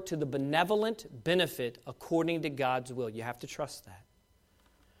will work to the benevolent benefit according to God's will. You have to trust that.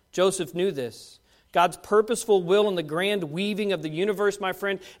 Joseph knew this. God's purposeful will in the grand weaving of the universe, my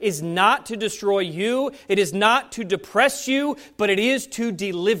friend, is not to destroy you. It is not to depress you, but it is to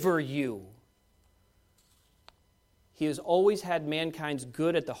deliver you. He has always had mankind's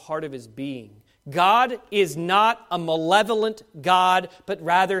good at the heart of His being. God is not a malevolent God, but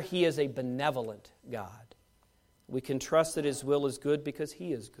rather He is a benevolent God. We can trust that His will is good because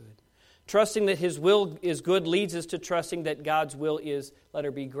He is good. Trusting that His will is good leads us to trusting that God's will is, let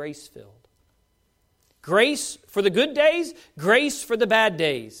her be, grace-filled. Grace for the good days, grace for the bad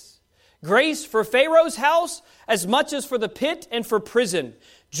days. Grace for Pharaoh's house as much as for the pit and for prison.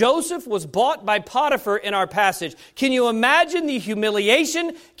 Joseph was bought by Potiphar in our passage. Can you imagine the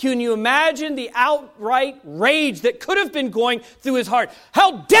humiliation? Can you imagine the outright rage that could have been going through his heart?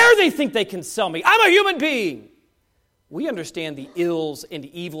 How dare they think they can sell me? I'm a human being. We understand the ills and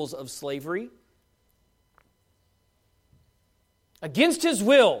evils of slavery. Against his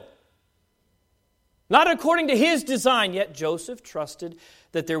will, not according to his design, yet Joseph trusted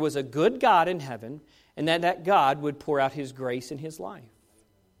that there was a good God in heaven and that God would pour out His grace in his life.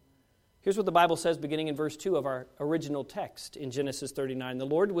 Here's what the Bible says beginning in verse 2 of our original text in Genesis 39. The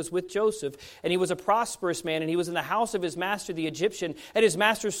Lord was with Joseph, and he was a prosperous man, and he was in the house of his master the Egyptian. And his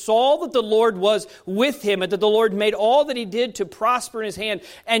master saw that the Lord was with him, and that the Lord made all that he did to prosper in his hand.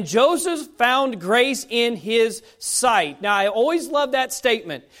 And Joseph found grace in his sight. Now, I always love that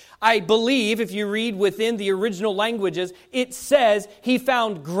statement. I believe, if you read within the original languages, it says he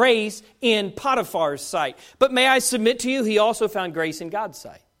found grace in Potiphar's sight. But may I submit to you, he also found grace in God's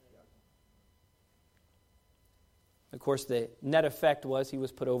sight. Of course, the net effect was he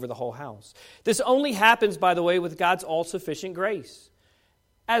was put over the whole house. This only happens, by the way, with God's all-sufficient grace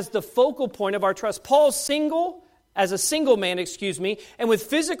as the focal point of our trust. Paul's as a single man, and with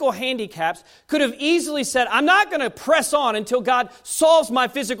physical handicaps, could have easily said, I'm not going to press on until God solves my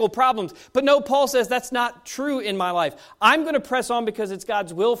physical problems. But no, Paul says that's not true in my life. I'm going to press on because it's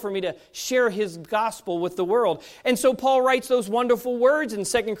God's will for me to share His gospel with the world. And so Paul writes those wonderful words in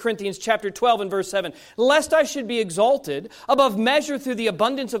 2 Corinthians chapter 12 and verse 7. Lest I should be exalted above measure through the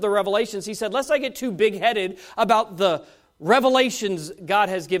abundance of the revelations. He said, lest I get too big-headed about the revelations God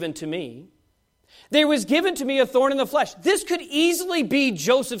has given to me. There was given to me a thorn in the flesh. This could easily be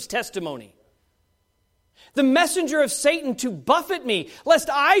Joseph's testimony. The messenger of Satan to buffet me, lest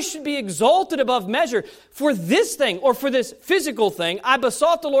I should be exalted above measure. For this thing, or for this physical thing, I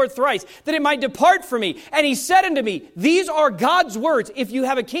besought the Lord thrice, that it might depart from me. And He said unto me, these are God's words. If you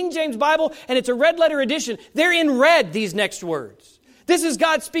have a King James Bible, and it's a red letter edition, they're in red, these next words. This is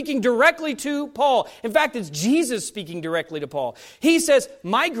God speaking directly to Paul. In fact, it's Jesus speaking directly to Paul. He says,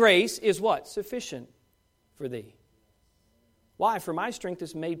 my grace is what? Sufficient for thee. Why? For my strength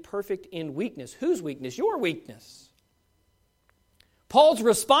is made perfect in weakness. Whose weakness? Your weakness. Paul's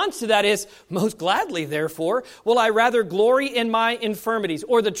response to that is, most gladly, therefore, will I rather glory in my infirmities,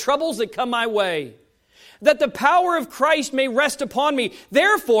 or the troubles that come my way, that the power of Christ may rest upon me.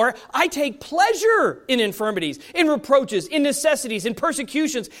 Therefore, I take pleasure in infirmities, in reproaches, in necessities, in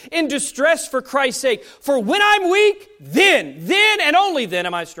persecutions, in distress for Christ's sake. For when I'm weak, then and only then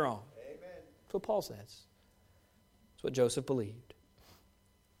am I strong. Amen. That's what Paul says. That's what Joseph believed.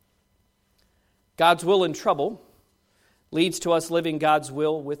 God's will in trouble leads to us living God's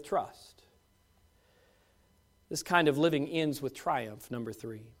will with trust. This kind of living ends with triumph, number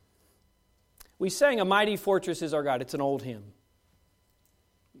 3. We sang A Mighty Fortress is Our God. It's an old hymn.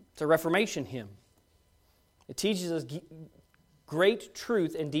 It's a Reformation hymn. It teaches us great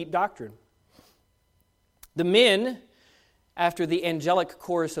truth and deep doctrine. The men, after the angelic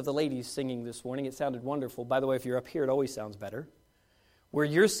chorus of the ladies singing this morning, it sounded wonderful. By the way, if you're up here, it always sounds better. Where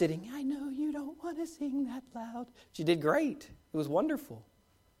you're sitting, I know you don't want to sing that loud. But you did great. It was wonderful.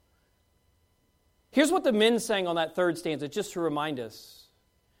 Here's what the men sang on that third stanza, just to remind us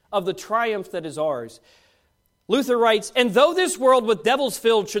of the triumph that is ours. Luther writes, and though this world with devils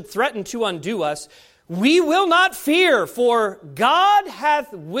filled should threaten to undo us, we will not fear, for God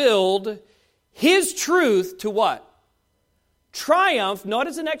hath willed His truth to what? Triumph,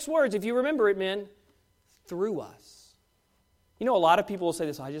 notice the next words, if you remember it, men, through us. You know, a lot of people will say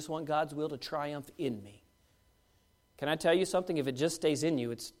this, I just want God's will to triumph in me. Can I tell you something? If it just stays in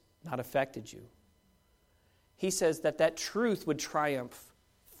you, it's not affected you. He says that truth would triumph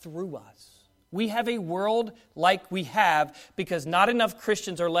through us. We have a world like we have because not enough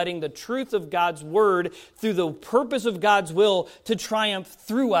Christians are letting the truth of God's Word through the purpose of God's will to triumph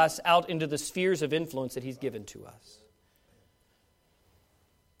through us out into the spheres of influence that He's given to us.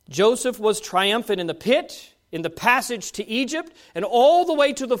 Joseph was triumphant in the pit, in the passage to Egypt, and all the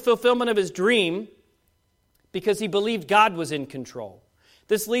way to the fulfillment of his dream because he believed God was in control.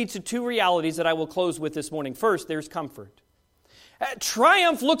 This leads to 2 realities that I will close with this morning. First, there's comfort.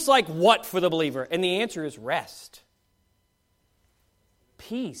 Triumph looks like what for the believer? And the answer is rest,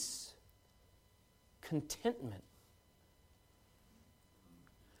 peace, contentment.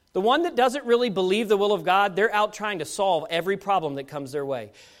 The one that doesn't really believe the will of God, they're out trying to solve every problem that comes their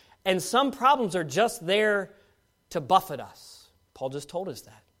way. And some problems are just there to buffet us. Paul just told us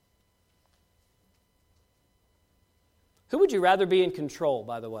that. Who would you rather be in control,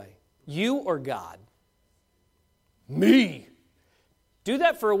 by the way? You or God? Me. Do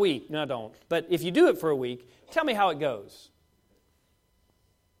that for a week. No, don't. But if you do it for a week, tell me how it goes.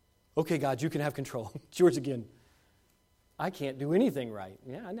 Okay, God, you can have control. It's yours again. I can't do anything right.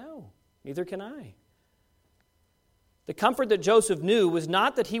 Yeah, I know. Neither can I. The comfort that Joseph knew was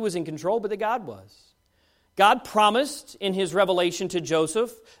not that he was in control, but that God was. God promised in His revelation to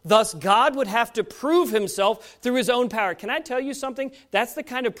Joseph, thus God would have to prove Himself through His own power. Can I tell you something? That's the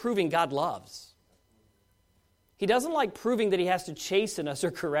kind of proving God loves. He doesn't like proving that he has to chasten us or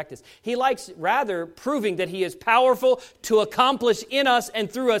correct us. He likes rather proving that he is powerful to accomplish in us and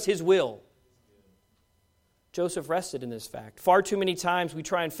through us his will. Joseph rested in this fact. Far too many times we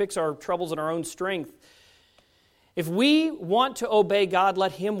try and fix our troubles in our own strength. If we want to obey God,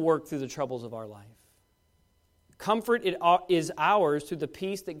 let him work through the troubles of our life. Comfort is ours through the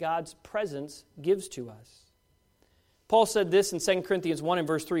peace that God's presence gives to us. Paul said this in 2 Corinthians 1 and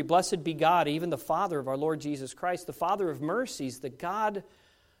verse 3, "Blessed be God, even the Father of our Lord Jesus Christ, the Father of mercies, the God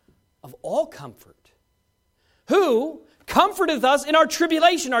of all comfort, who comforteth us in our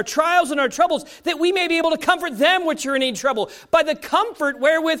tribulation, our trials and our troubles, that we may be able to comfort them which are in any trouble, by the comfort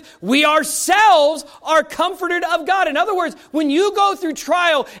wherewith we ourselves are comforted of God." In other words, when you go through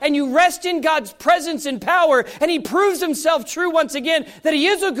trial and you rest in God's presence and power, and he proves himself true once again, that he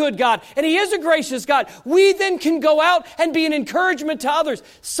is a good God and he is a gracious God, we then can go out and be an encouragement to others.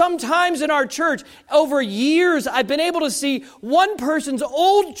 Sometimes in our church, over years, I've been able to see one person's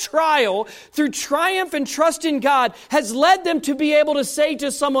old trial through triumph and trust in God has led them to be able to say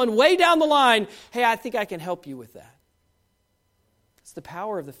to someone way down the line, "Hey, I think I can help you with that." It's the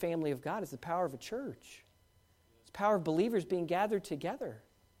power of the family of God. It's the power of a church. It's the power of believers being gathered together.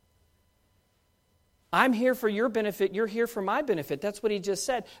 I'm here for your benefit. You're here for my benefit. That's what he just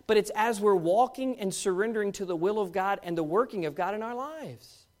said. But it's as we're walking and surrendering to the will of God and the working of God in our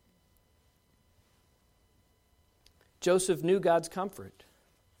lives. Joseph knew God's comfort.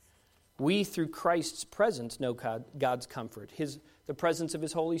 We, through Christ's presence, know God's comfort, the presence of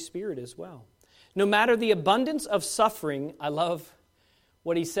his Holy Spirit as well. No matter the abundance of suffering, I love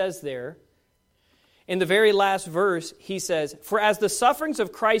what he says there. In the very last verse, he says, "For as the sufferings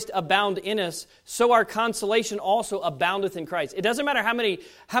of Christ abound in us, so our consolation also aboundeth in Christ." It doesn't matter how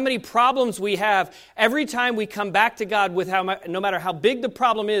many problems we have. Every time we come back to God with no matter how big the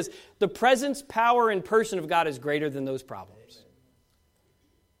problem is, the presence, power, and person of God is greater than those problems.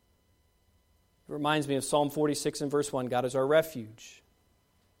 It reminds me of Psalm 46 and verse 1. God is our refuge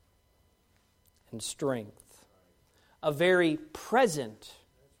and strength, a very present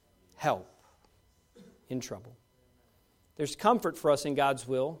help in trouble. There's comfort for us in God's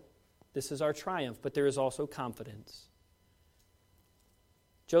will. This is our triumph, but there is also confidence.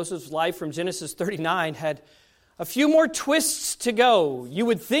 Joseph's life from Genesis 39 had a few more twists to go. You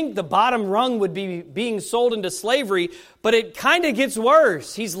would think the bottom rung would be being sold into slavery, but it kind of gets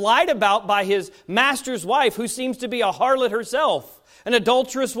worse. He's lied about by his master's wife, who seems to be a harlot herself, an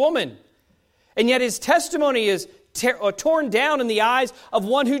adulterous woman. And yet his testimony is torn down in the eyes of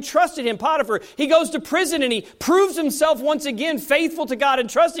one who trusted him, Potiphar. He goes to prison and he proves himself once again faithful to God and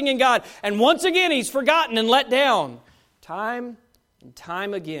trusting in God. And once again he's forgotten and let down. Time and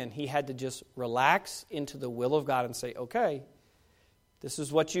time again, he had to just relax into the will of God and say, "Okay, this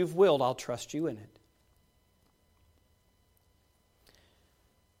is what you've willed. I'll trust you in it."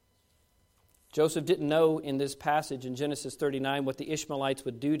 Joseph didn't know in this passage in Genesis 39 what the Ishmaelites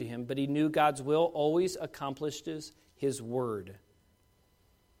would do to him, but he knew God's will always accomplishes his word.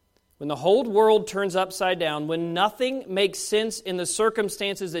 When the whole world turns upside down, when nothing makes sense in the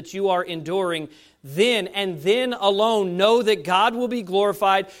circumstances that you are enduring, then and then alone know that God will be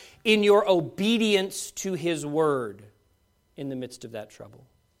glorified in your obedience to his word in the midst of that trouble.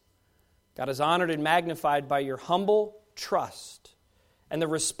 God is honored and magnified by your humble trust and the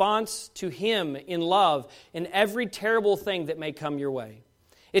response to him in love in every terrible thing that may come your way.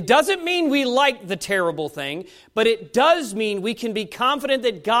 It doesn't mean we like the terrible thing, but it does mean we can be confident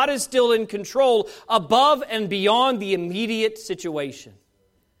that God is still in control above and beyond the immediate situation.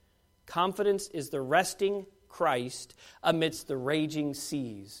 Confidence is the resting Christ amidst the raging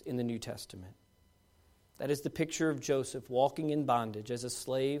seas in the New Testament. That is the picture of Joseph walking in bondage as a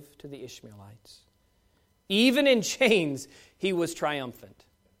slave to the Ishmaelites. Even in chains, he was triumphant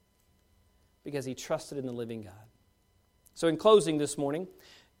because he trusted in the living God. So in closing this morning,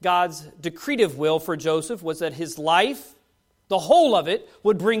 God's decretive will for Joseph was that his life, the whole of it,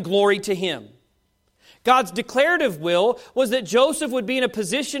 would bring glory to him. God's declarative will was that Joseph would be in a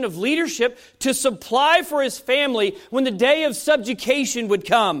position of leadership to supply for his family when the day of subjugation would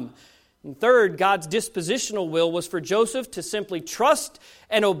come. And third, God's dispositional will was for Joseph to simply trust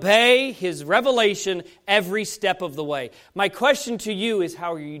and obey his revelation every step of the way. My question to you is,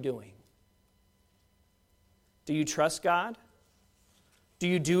 how are you doing? Do you trust God? Do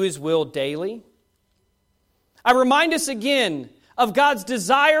you do his will daily? I remind us again of God's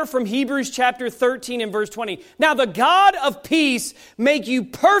desire from Hebrews chapter 13 and verse 20. Now the God of peace make you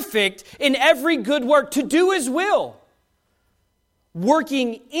perfect in every good work, to do his will,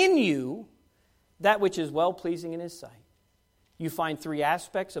 working in you that which is well-pleasing in his sight. You find three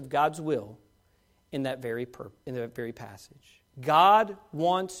aspects of God's will in that very passage. God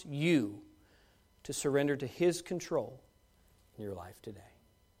wants you to surrender to His control in your life today.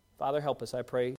 Father, help us, I pray.